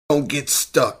Don't get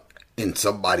stuck in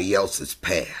somebody else's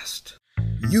past.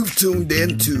 You've tuned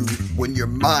in to When Your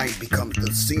Mind Becomes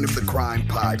the Scene of the Crime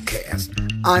podcast.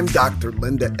 I'm Dr.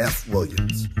 Linda F.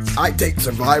 Williams. I take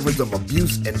survivors of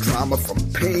abuse and trauma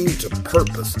from pain to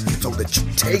purpose so that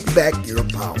you take back your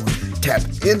power, tap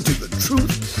into the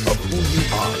truth of who you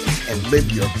are, and live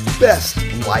your best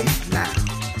life now.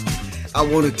 I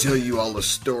want to tell you all a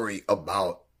story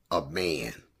about a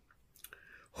man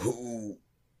who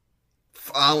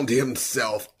found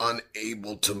himself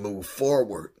unable to move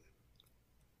forward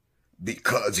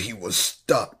because he was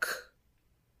stuck.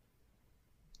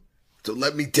 So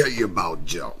let me tell you about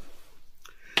Joe.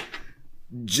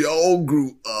 Joe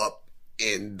grew up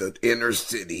in the inner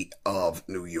city of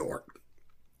New York,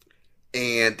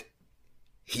 and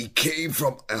he came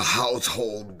from a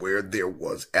household where there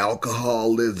was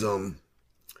alcoholism,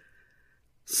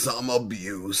 some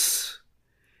abuse,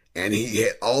 and he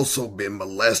had also been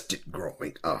molested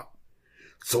growing up.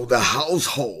 So the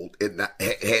household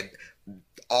had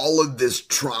all of this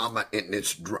trauma and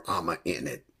this drama in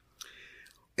it.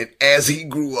 And as he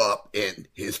grew up and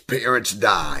his parents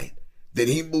died, then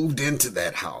he moved into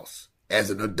that house as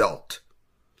an adult.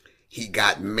 He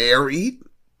got married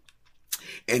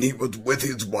and he was with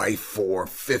his wife for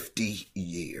 50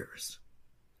 years.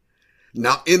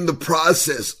 Now, in the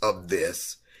process of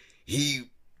this, he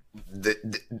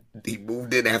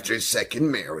moved in after his second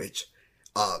marriage.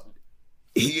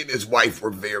 He and his wife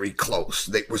were very close.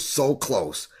 They were so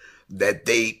close that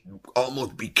they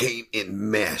almost became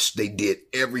enmeshed. They did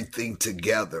everything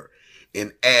together.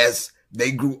 And as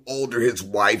they grew older, his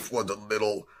wife was a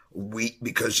little weak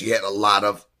because she had a lot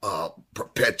of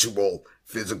perpetual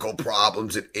physical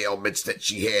problems and ailments that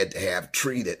she had to have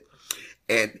treated.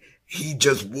 And he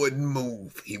just wouldn't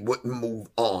move. He wouldn't move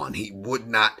on. He would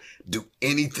not do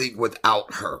anything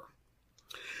without her.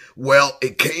 Well,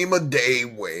 it came a day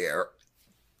where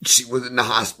she was in the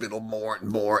hospital more and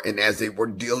more, and as they were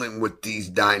dealing with these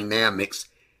dynamics,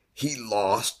 he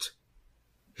lost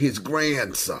his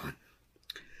grandson.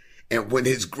 And when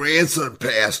his grandson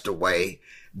passed away,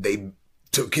 they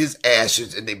took his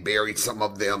ashes and they buried some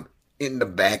of them in the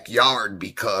backyard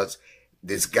because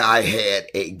this guy had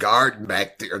a garden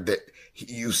back there that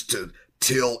he used to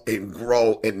till and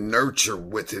grow and nurture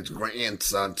with his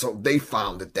grandson. So they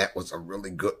found that that was a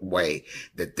really good way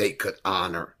that they could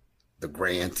honor the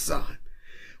grandson.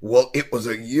 Well, it was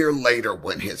a year later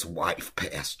when his wife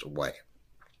passed away.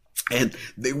 And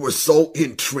they were so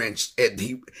entrenched and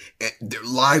their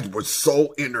lives were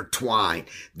so intertwined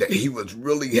that he was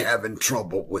really having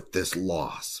trouble with this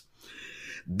loss.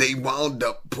 They wound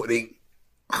up putting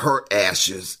her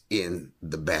ashes in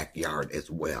the backyard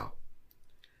as well.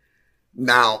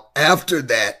 Now, after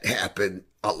that happened,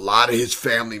 a lot of his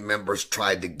family members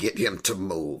tried to get him to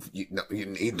move. You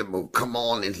need to move. Come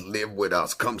on and live with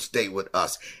us. Come stay with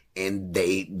us. And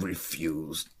they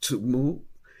refused to move.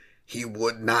 He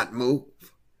would not move.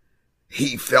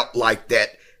 He felt like that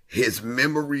his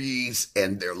memories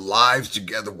and their lives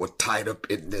together were tied up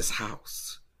in this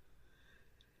house.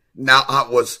 Now, I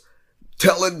was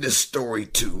telling this story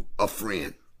to a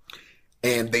friend,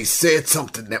 and they said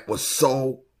something that was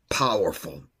so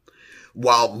powerful.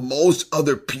 While most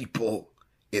other people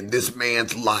in this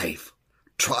man's life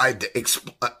tried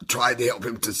to help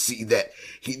him to see that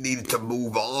he needed to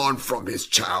move on from his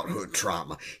childhood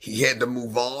trauma. He had to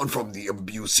move on from the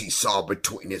abuse he saw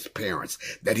between his parents,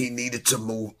 that he needed to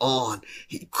move on.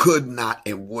 He could not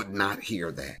and would not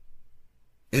hear that.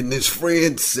 And this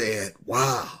friend said,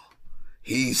 wow,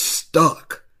 he's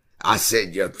stuck. I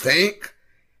said, you think?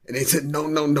 And they said,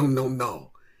 no.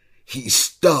 He's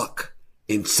stuck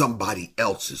in somebody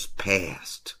else's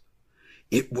past.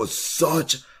 It was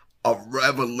such a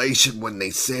revelation when they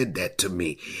said that to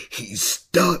me. He's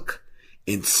stuck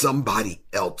in somebody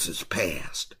else's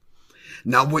past.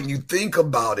 Now, when you think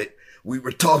about it, we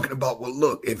were talking about, well,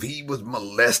 look, if he was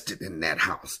molested in that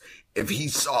house, if he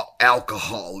saw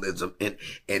alcoholism and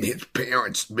his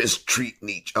parents mistreating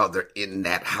each other in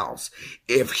that house,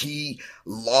 if he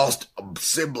lost a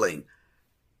sibling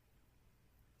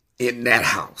in that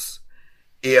house,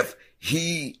 if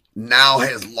he now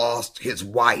has lost his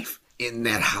wife in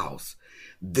that house,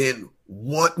 then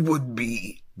what would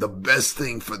be the best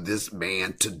thing for this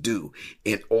man to do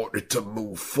in order to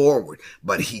move forward?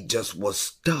 But he just was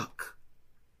stuck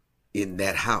in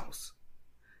that house.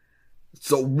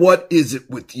 So what is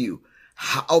it with you?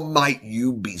 How might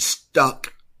you be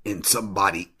stuck in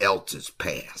somebody else's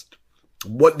past?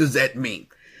 What does that mean?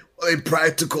 Well, in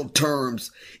practical terms,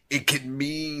 it can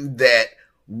mean that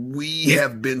we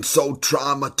have been so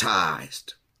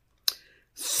traumatized,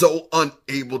 so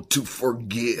unable to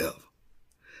forgive,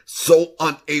 so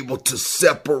unable to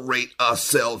separate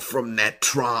ourselves from that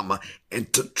trauma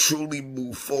and to truly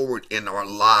move forward in our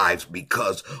lives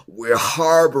because we're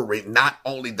harboring not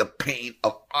only the pain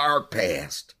of our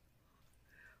past,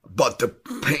 but the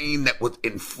pain that was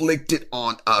inflicted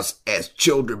on us as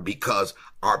children because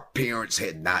our parents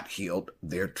had not healed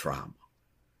their trauma.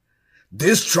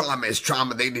 This trauma is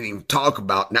trauma they didn't even talk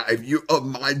about. Now, if you're of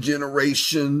my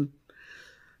generation,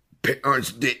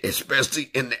 parents did,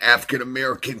 especially in the African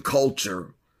American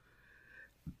culture,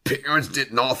 parents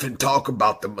didn't often talk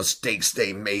about the mistakes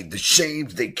they made, the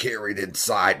shames they carried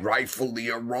inside, rightfully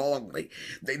or wrongly.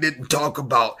 They didn't talk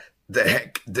about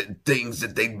the things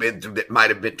that they'd been through that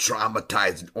might have been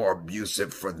traumatizing or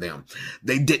abusive for them.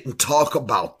 They didn't talk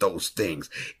about those things.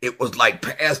 It was like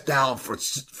passed down for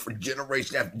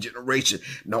generation after generation.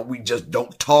 No, we just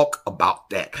don't talk about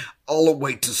that, all the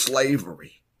way to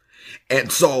slavery.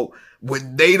 And so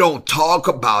when they don't talk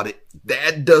about it,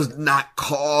 that does not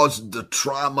cause the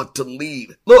trauma to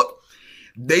leave. Look,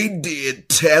 they did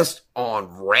tests on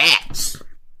rats,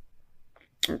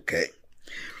 okay,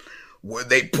 where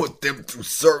they put them through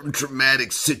certain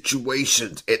traumatic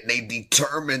situations, and they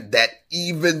determined that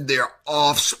even their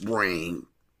offspring,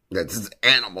 that's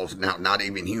animals now, not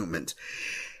even humans,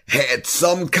 had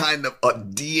some kind of a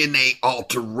DNA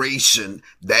alteration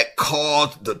that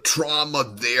caused the trauma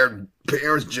their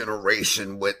parents'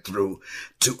 generation went through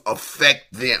to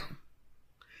affect them.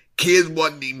 Kids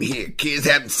wasn't even here. Kids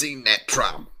haven't seen that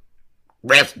trauma.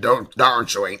 Rats darn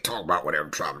sure ain't talking about whatever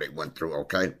trauma they went through,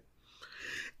 okay?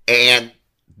 And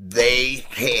they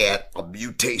had a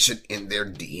mutation in their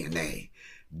DNA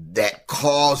that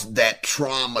caused that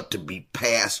trauma to be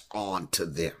passed on to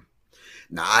them.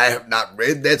 Now, I have not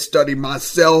read that study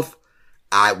myself.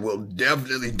 I will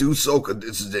definitely do so because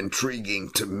this is intriguing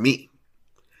to me.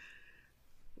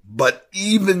 But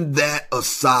even that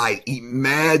aside,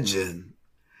 imagine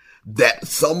that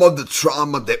some of the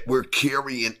trauma that we're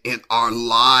carrying in our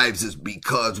lives is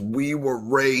because we were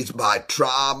raised by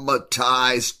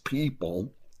traumatized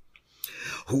people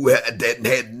who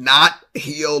had not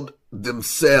healed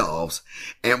themselves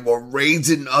and were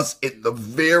raising us in the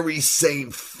very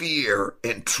same fear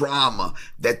and trauma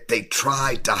that they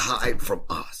tried to hide from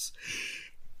us.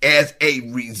 As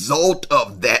a result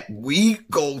of that, we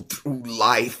go through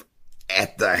life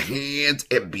at the hands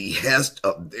and behest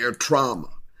of their trauma.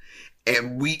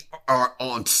 And we are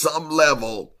on some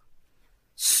level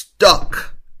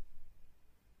stuck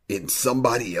in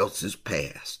somebody else's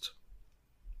past.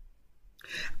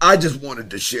 I just wanted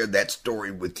to share that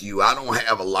story with you. I don't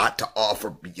have a lot to offer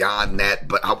beyond that,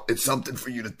 but it's something for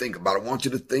you to think about. I want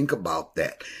you to think about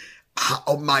that.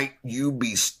 How might you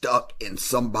be stuck in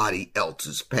somebody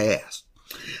else's past?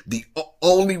 The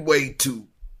only way to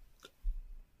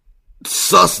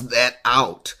suss that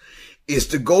out is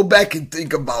to go back and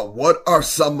think about what are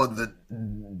some of the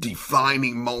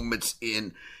defining moments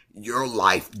in your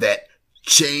life that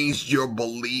changed your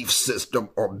belief system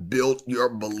or built your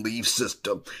belief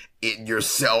system in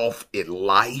yourself, in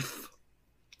life,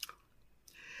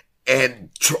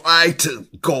 and try to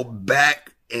go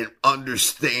back and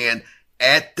understand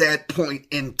at that point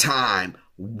in time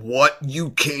what you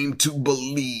came to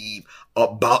believe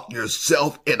about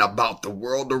yourself and about the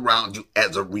world around you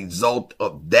as a result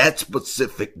of that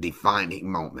specific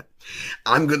defining moment.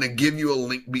 I'm going to give you a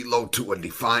link below to a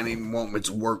defining moments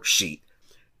worksheet.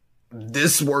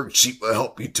 This worksheet will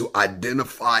help you to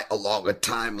identify along a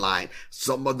timeline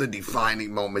some of the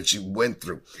defining moments you went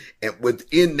through. And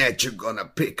within that, you're going to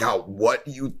pick out what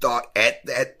you thought at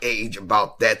that age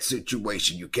about that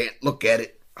situation. You can't look at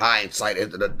it hindsight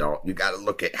as an adult. You got to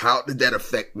look at how did that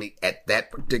affect me at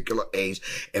that particular age,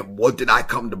 and what did I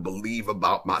come to believe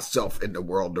about myself and the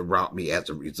world around me as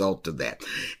a result of that.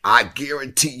 I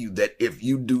guarantee you that if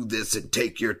you do this and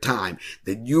take your time,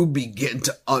 then you begin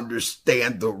to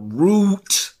understand the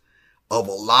root of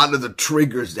a lot of the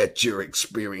triggers that you're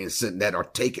experiencing that are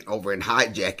taking over and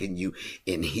hijacking you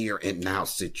in here and now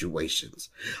situations.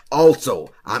 Also,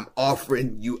 I'm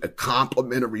offering you a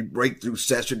complimentary breakthrough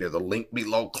session. There's a link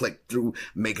below. Click through,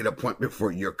 make an appointment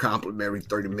for your complimentary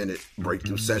 30-minute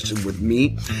breakthrough session with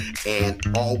me. And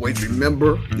always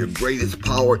remember, your greatest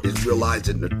power is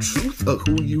realizing the truth of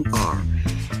who you are.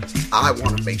 I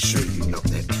want to make sure you know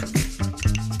that truth.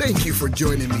 Thank you for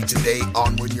joining me today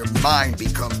on When Your Mind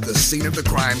Becomes the Scene of the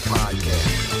Crime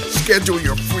podcast. Schedule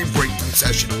your free breakthrough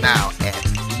session now at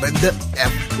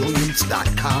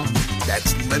lindafwilliams.com.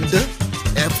 That's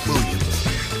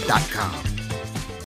lindafwilliams.com.